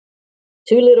finances.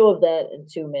 Too little of that and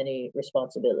too many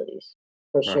responsibilities,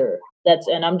 for Right. sure. That's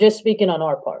and I'm just speaking on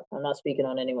our part. I'm not speaking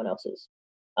on anyone else's.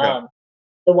 Yeah. Um,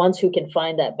 the ones who can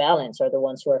find that balance are the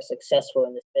ones who are successful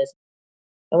in this business.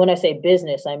 And when I say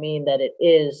business, I mean that it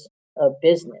is a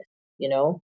business, you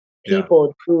know? Yeah.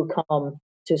 People do come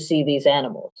to see these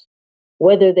animals.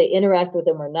 Whether they interact with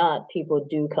them or not, people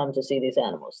do come to see these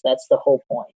animals. That's the whole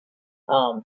point.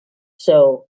 Um,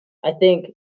 so I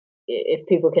think if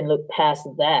people can look past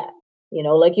that, you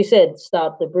know, like you said,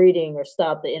 stop the breeding or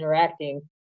stop the interacting,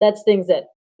 that's things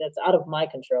that's out of my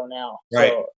control now.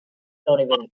 Right. So don't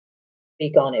even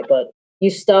speak on it. But you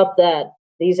stop that,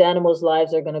 these animals'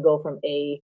 lives are going to go from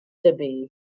A to B,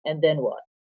 and then what?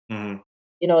 Hmm.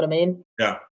 You know what I mean?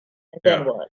 Yeah. And then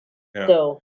Yeah. what? Yeah.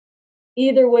 So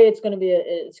either way, it's going to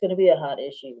be a hot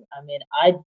issue. I mean,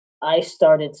 I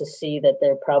started to see that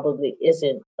there probably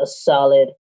isn't a solid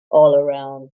all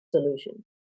around solution.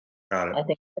 Got it. I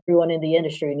think everyone in the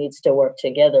industry needs to work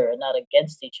together and not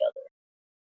against each other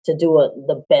to do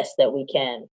the best that we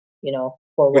can, you know,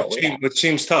 for what we have. Which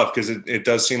seems tough because it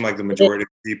does seem like the majority of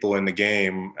people in the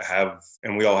game have,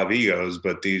 and we all have egos,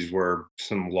 but these were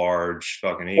some large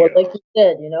fucking Well, egos. like you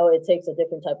said, you know, it takes a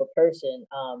different type of person.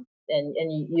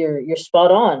 And you're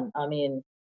spot on. I mean,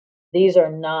 these are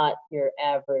not your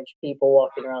average people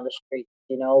walking around the street.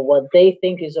 You know, what they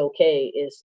think is okay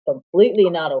is completely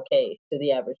not okay to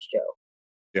the average Joe.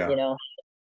 Yeah. You know,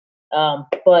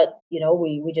 but you know,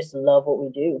 we just love what we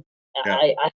do. Yeah.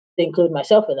 I include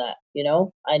myself in that. You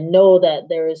know, I know that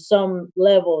there is some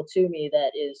level to me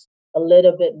that is a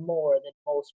little bit more than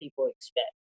most people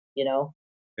expect. You know,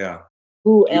 Yeah.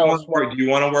 who else? Do you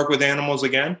want to work with animals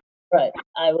again? Right.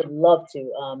 I would love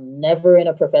to. Never in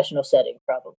a professional setting,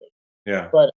 probably. Yeah.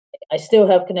 But I still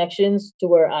have connections to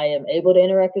where I am able to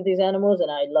interact with these animals, and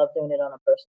I love doing it on a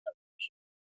personal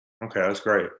Okay, that's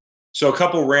great. So a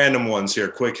couple random ones here,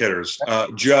 quick hitters.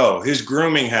 Joe, his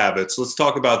grooming habits. Let's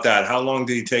talk about that. How long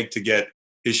did he take to get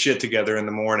his shit together in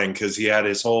the morning? Because he had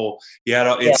his whole,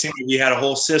 level. it seemed like he had a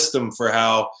whole system for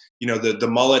how, you know, the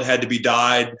mullet had to be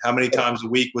dyed. How many times a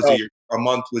week was Right. he, a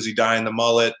month was he dyeing the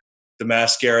mullet, the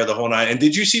mascara, the whole nine? And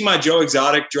did you see my Joe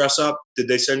Exotic dress up? Did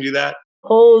they send you that?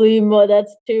 Holy mo!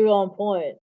 That's too on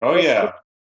point. Oh That's too yeah.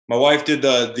 My wife did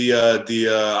the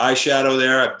eyeshadow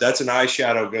there. That's an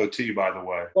eyeshadow go-to, by the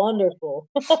way. wonderful.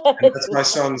 And that's my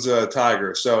son's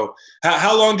tiger. So,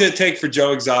 how long did it take for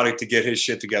Joe Exotic to get his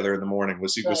shit together in the morning?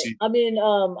 Was Right. he? I mean,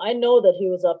 I know that he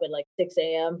was up at like 6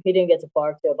 a.m. He didn't get to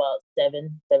park till about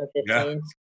 7, Yeah. 7:15.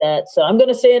 That so I'm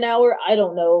gonna say an hour. I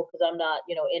don't know because I'm not,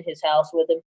 you know, in his house with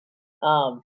him.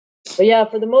 Um, but yeah,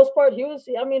 for the most part, he was.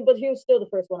 I mean, but he was still the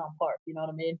first one on park. You know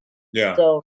what I mean? Yeah.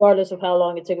 So regardless of how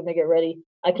long it took him to get ready,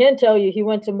 I can tell you he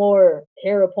went to more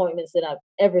hair appointments than I've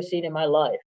ever seen in my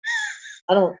life.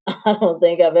 I don't I don't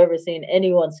think I've ever seen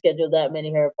anyone schedule that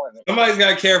many hair appointments. Somebody's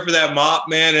got to care for that mop,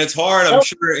 man. It's hard, I'm Nope.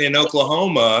 sure, in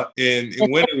Oklahoma, in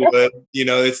Wynnewood. You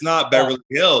know, it's not Yeah, Beverly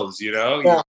Hills. You know,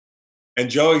 yeah, and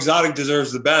Joe Exotic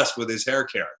deserves the best with his hair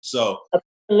care. So.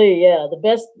 absolutely, yeah. The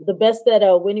best that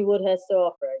Wynnewood has to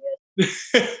offer, I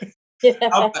guess.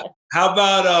 How,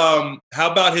 Yeah.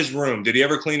 how about his room? Did he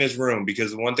ever clean his room?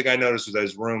 Because the one thing I noticed was that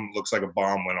his room looks like a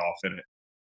bomb went off in it.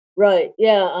 Right.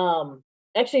 Yeah.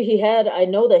 Actually, I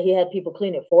know that he had people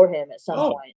clean it for him at some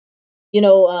Oh, point.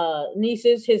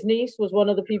 His niece was one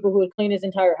of the people who would clean his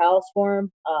entire house for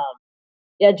him.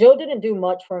 Yeah, Joe didn't do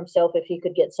much for himself if he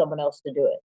could get someone else to do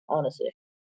it, honestly.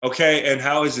 okay. And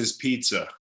how is his pizza?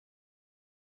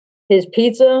 His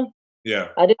pizza, Yeah.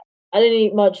 I didn't I didn't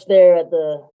eat much there at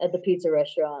the pizza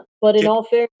restaurant. But in Get- all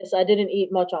fairness, I didn't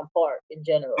eat much on Park in Oh,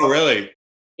 general. really?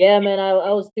 Yeah, man, I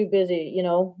was too busy,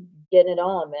 getting it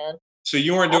on, man. So I,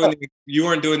 you weren't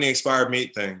doing the expired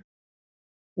meat thing.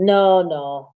 no,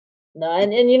 no. No,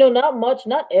 and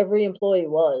not every employee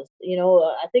was.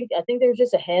 I think there was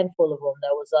just a handful of them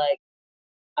that was like,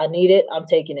 I need it, I'm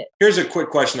taking it. Here's a quick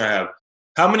question I have.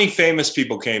 How many famous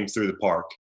people came through the park?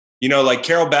 You know, like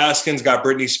Carol Baskin's got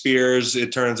Britney Spears.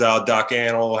 It turns out Doc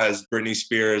Antle has Britney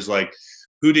Spears. Like,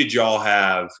 who did y'all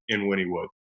have in Wynnewood?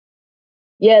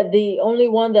 Yeah, the only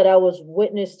one that I was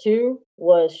witness to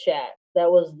was Shaq. That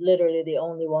was literally the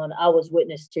only one I was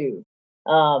witness to.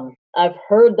 I've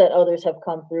heard that others have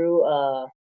come through.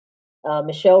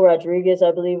 Michelle Rodriguez,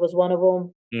 I believe, was one of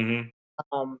them.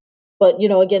 Mm-hmm. Um, but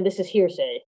again, this is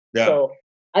hearsay. Yeah. So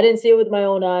I didn't see it with my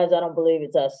own eyes. I don't believe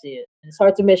it till I see it. It's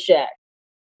hard to miss Shaq.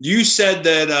 You said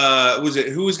that was it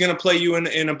who was going to play you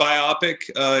in a biopic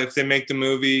if they make the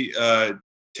movie?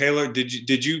 Taylor,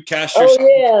 did you cast your? Oh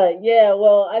yeah, yeah.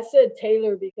 Well, I said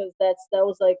Taylor because that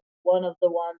was like one of the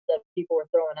ones that people were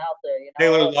throwing out there.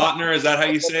 Taylor Lautner? Is that how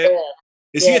you say it? Yeah,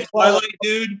 Is he yeah. a Twilight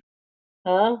dude?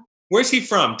 Huh? Where's he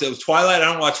from? Twilight? I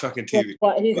don't watch fucking TV.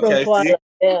 He's from Okay, see, Twilight.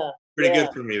 Yeah, pretty yeah,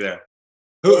 good for me there.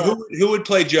 yeah. Who would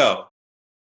play Joe?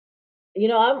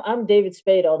 I'm David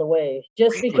Spade all the way.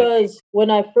 Just Really? because when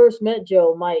I first met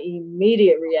Joe, my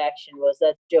immediate reaction was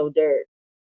that's Joe Dirt.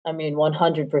 I mean,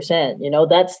 100%.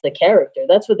 That's the character.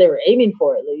 That's what they were aiming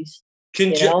for, at least.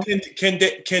 Can You know,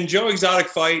 can Joe Exotic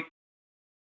fight?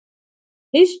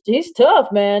 he's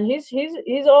tough, man.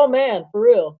 He's all man for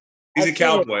real. He's a I've seen it.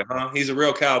 cowboy, huh? He's a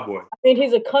real cowboy. I mean,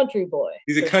 he's a country boy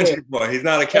He's a for sure. country boy. He's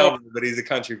not a Yeah, cowboy, but he's a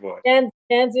country boy.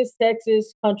 Kansas,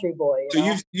 Texas, country boy.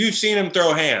 So you've seen him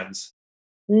throw hands.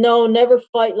 No, never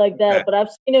fight like that. Okay. But I've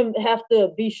seen him have to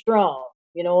be strong.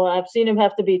 I've seen him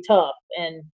have to be tough,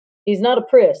 and he's not a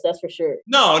priss, that's for sure.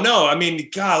 No, no. I mean,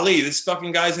 golly, this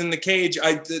fucking guy's in the cage.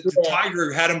 The Yeah,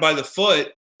 tiger had him by the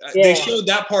foot. They yeah, showed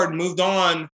that part and moved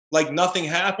on like nothing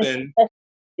happened.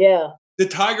 yeah. The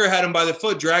tiger had him by the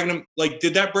foot, dragging him. Like,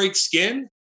 did that break skin?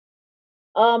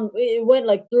 It went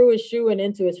like through his shoe and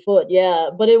into his foot. Yeah,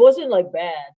 but it wasn't like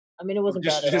bad. I mean, it wasn't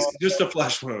bad at all. Just a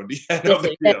flesh wound. Yeah, no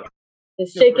big Yeah, deal.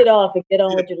 just shake it off and get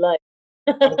on with your life.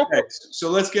 Okay, so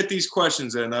let's get these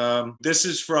questions in. This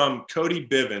is from Cody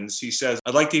Bivens. He says,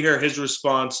 I'd like to hear his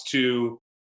response to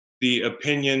the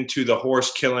opinion to the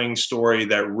horse killing story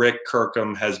that Rick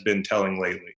Kirkham has been telling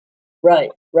lately.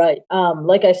 Right, right.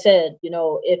 Like I said,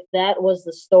 if that was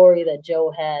the story that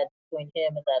Joe had between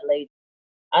him and that lady,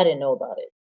 I didn't know about it.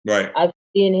 Right. I've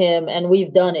seen him, and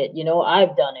we've done it.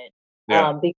 I've done it.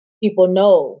 Yeah. Because people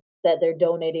know that they're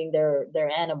donating their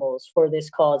animals for this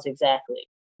cause exactly.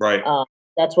 Right.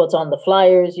 That's what's on the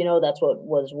flyers. That's what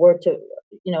was worked to.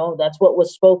 That's what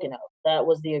was spoken of. That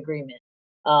was the agreement.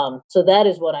 So that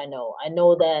is what I know. I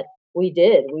know that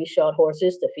we shot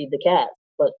horses to feed the cats,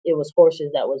 but it was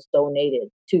horses that was donated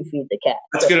to feed the cats.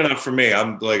 That's good enough for me.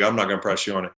 I'm not going to press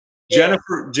you on it. Yeah.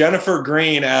 Jennifer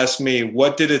Green asked me,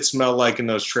 what did it smell like in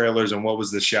those trailers and what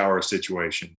was the shower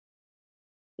situation?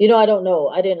 I don't know.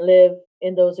 I didn't live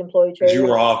in those employee trailers. You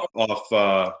were off.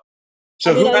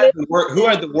 So who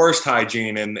had the worst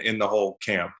hygiene in the whole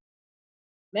camp?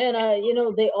 Man,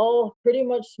 they all pretty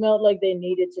much smelled like they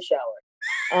needed to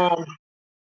shower.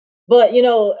 But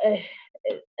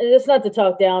it's not to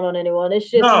talk down on anyone. It's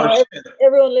just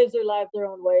everyone lives their life their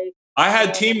own way. I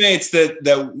had teammates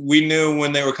that we knew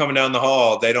when they were coming down the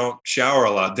hall, they don't shower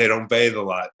a lot, they don't bathe a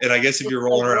lot, and I guess if you're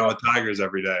rolling around with tigers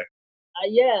every day,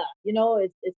 yeah,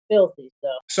 it's filthy. So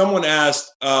someone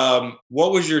asked,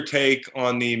 what was your take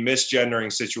on the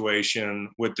misgendering situation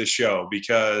with the show?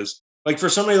 Because like for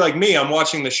somebody like me, I'm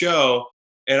watching the show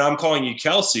and I'm calling you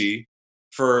Kelsey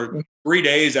for 3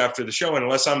 days after the show, and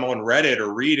unless I'm on Reddit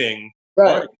or reading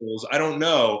articles, I don't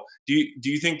know. Do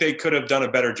you think they could have done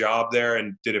a better job there,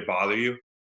 and did it bother you?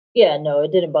 Yeah, no,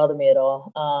 it didn't bother me at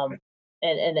all.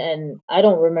 And I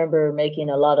don't remember making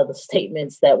a lot of the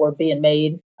statements that were being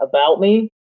made about me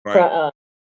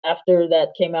after that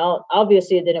came out.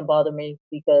 Obviously, it didn't bother me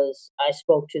because I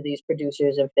spoke to these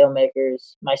producers and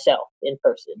filmmakers myself in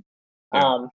person.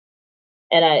 Yeah.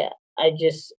 And I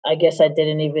guess I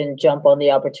didn't even jump on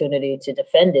the opportunity to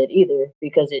defend it either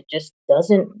because it just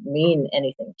doesn't mean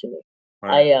anything to me.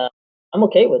 Right. I'm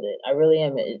okay with it. I really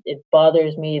am. It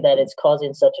bothers me that it's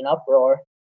causing such an uproar,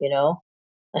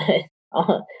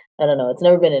 I don't know. It's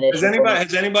never been an Has issue for anybody me.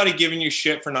 has anybody given you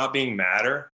shit for not being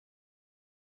madder?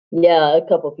 Yeah, a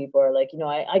couple people are like,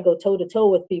 I go toe to toe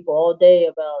with people all day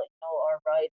about, our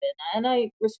rights, and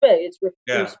I respect.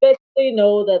 Yeah. Respectfully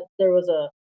know that there was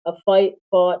a fight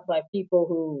fought by people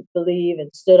who believe and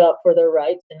stood up for their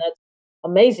rights, and that's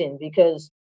amazing because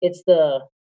it's the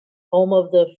home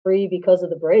of the free because of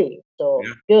the brave. So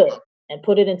Yeah. good, and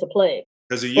put it into play.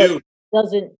 Because of But you.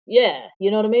 doesn't, yeah,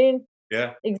 you know what I mean?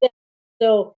 Yeah. Exactly.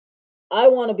 So I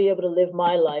want to be able to live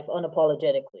my life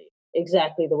unapologetically,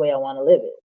 exactly the way I want to live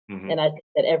it. Mhm. And I think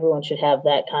that everyone should have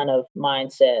that kind of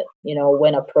mindset,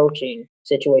 when approaching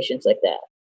situations like that.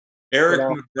 You Eric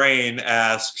know, McGrain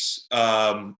asks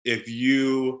if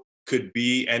you could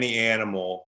be any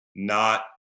animal, not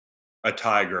a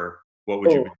tiger, what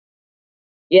would you oh be?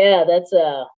 yeah, that's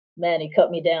man, he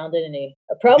cut me down, didn't he?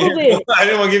 Yeah, Probably, I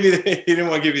didn't want to give you he didn't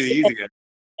want to give you the easy one.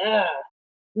 ah,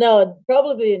 no,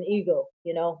 probably an eagle.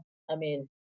 I mean,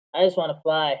 I just want to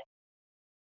fly.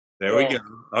 There we Yeah.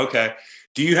 go. Okay.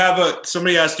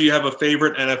 Somebody asked, do you have a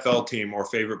favorite NFL team or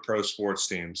favorite pro sports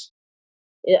teams?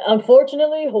 Yeah,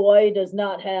 unfortunately, Hawaii does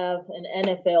not have an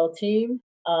NFL team.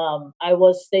 I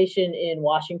was stationed in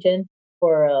Washington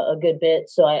for a good bit,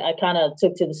 so I kind of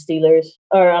took to the Steelers,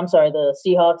 or I'm sorry, the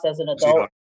Seahawks as an adult. Seahawks.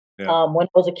 Yeah. When I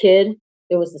was a kid,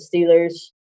 it was the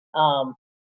Steelers. Um,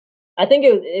 I think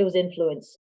it was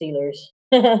influenced Steelers.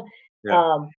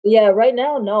 Yeah. Yeah, right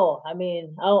now, no. I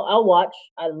mean, I'll watch.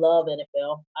 I love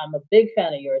NFL. I'm a big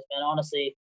fan of yours, man.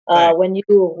 Honestly, Thanks. when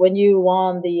you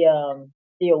won the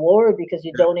award because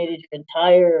you Yeah. donated your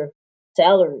entire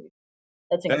salary,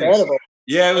 that's Thanks. incredible.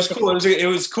 Yeah, it was That's cool. It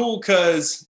was cool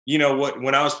because you know what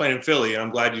when I was playing in Philly, and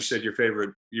I'm glad you said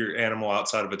your animal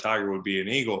outside of a tiger would be an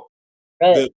eagle.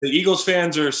 right. The Eagles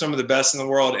fans are some of the best in the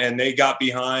world, and they got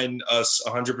behind us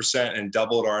 100% and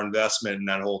doubled our investment in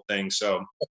that whole thing. So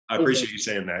I Amazing. appreciate you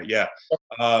saying that. Yeah.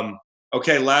 Um,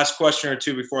 okay, last question or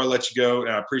two before I let you go, and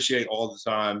I appreciate all the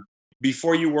time.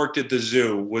 Before you worked at the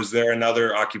zoo, was there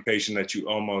another occupation that you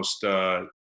almost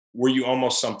were you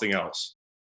almost something else?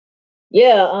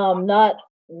 Yeah,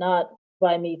 not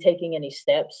by me taking any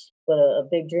steps, but a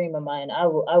big dream of mine. I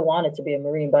wanted to be a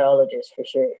marine biologist for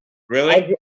sure. I Really?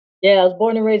 gr- yeah, I was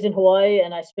born and raised in Hawaii,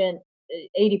 and I spent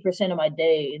 80% of my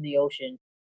day in the ocean.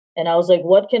 And I was like,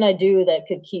 what can I do that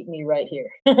could keep me right here?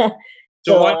 So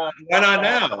so why not uh,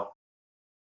 now?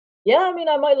 yeah, I mean,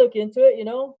 I might look into it.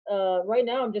 Right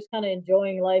now I'm just kind of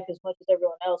enjoying life as much as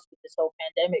everyone else with this whole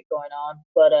pandemic going on.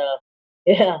 But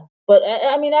yeah, but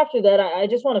I mean, after that, I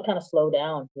just want to kind of slow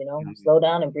down. Mhm. Slow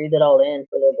down and breathe it all in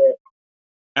for a little bit.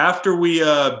 After we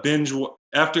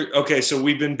after okay, so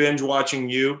we've been binge watching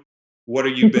you. What are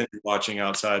you binge watching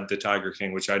outside the Tiger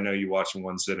King, which I know you watch in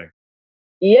one sitting?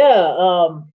 Yeah,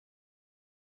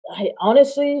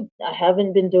 I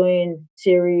haven't been doing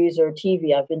series or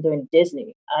TV. I've been doing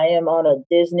Disney. I am on a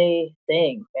Disney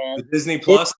thing, The man. Disney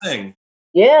Plus thing.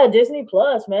 Yeah, Disney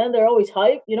Plus, man. They're always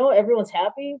hype. Everyone's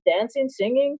happy, dancing,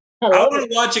 singing. I I love want it.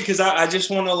 to watch it because I just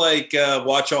want to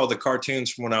watch all the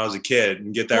cartoons from when I was a kid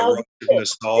and get that Now, rush of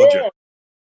nostalgia. yeah,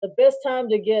 the best time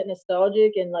to get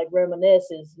nostalgic and like reminisce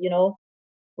is,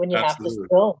 when you have to stay Absolutely,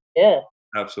 home. Yeah.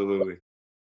 absolutely.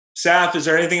 Saf, is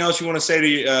there anything else you want to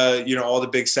say to all the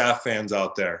big Saf fans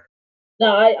out there?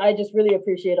 No, I just really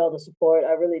appreciate all the support.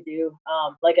 I really do.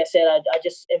 Like I said, I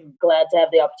just am glad to have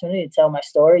the opportunity to tell my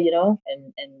story,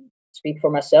 and speak for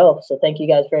myself. So thank you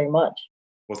guys very much.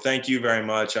 Well, thank you very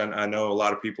much. I know a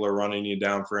lot of people are running you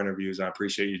down for interviews. I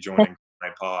appreciate you joining my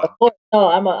pod. Of course. No,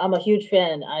 I'm a huge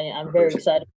fan. I'm very Appreciate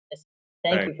excited for this. it.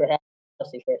 Thank Thanks. you for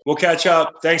having me, Chris. We'll catch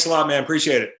up. Thanks a lot, man.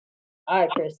 Appreciate it. All right,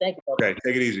 Chris. Thank you, brother. Okay,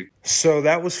 take it easy. So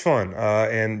that was fun.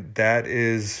 And that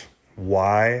is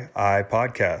why I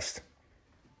podcast.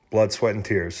 Blood, sweat, and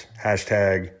tears.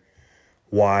 Hashtag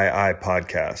why I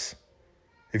podcast.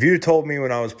 If you had told me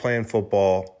when I was playing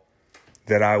football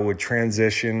that I would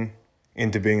transition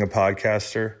into being a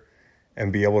podcaster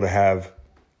and be able to have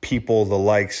people the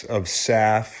likes of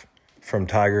Saf from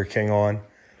Tiger King on,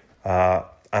 I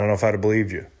don't know if I'd have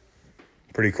believed you.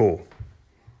 Pretty cool.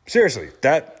 Seriously,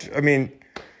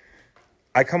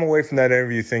 I come away from that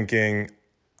interview thinking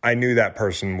I knew that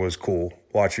person was cool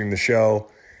watching the show.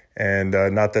 And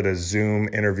not that a Zoom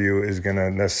interview is going to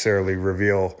necessarily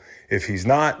reveal if he's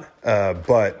not,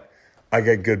 but I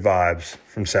get good vibes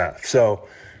from Saf. So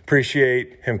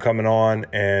appreciate him coming on,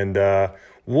 and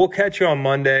we'll catch you on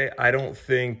Monday. I don't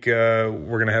think we're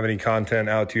going to have any content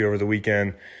out to you over the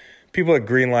weekend. People at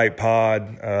Greenlight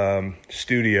Pod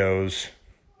Studios,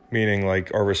 meaning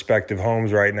like our respective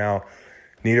homes right now,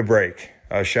 need a break.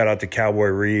 Shout out to Cowboy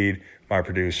Reed, my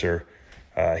producer.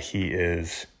 He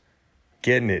is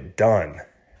getting it done.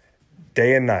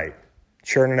 day and night,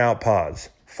 churning out pods.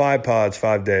 5 pods,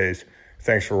 5 days.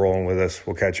 Thanks for rolling with us.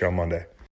 We'll catch you on Monday.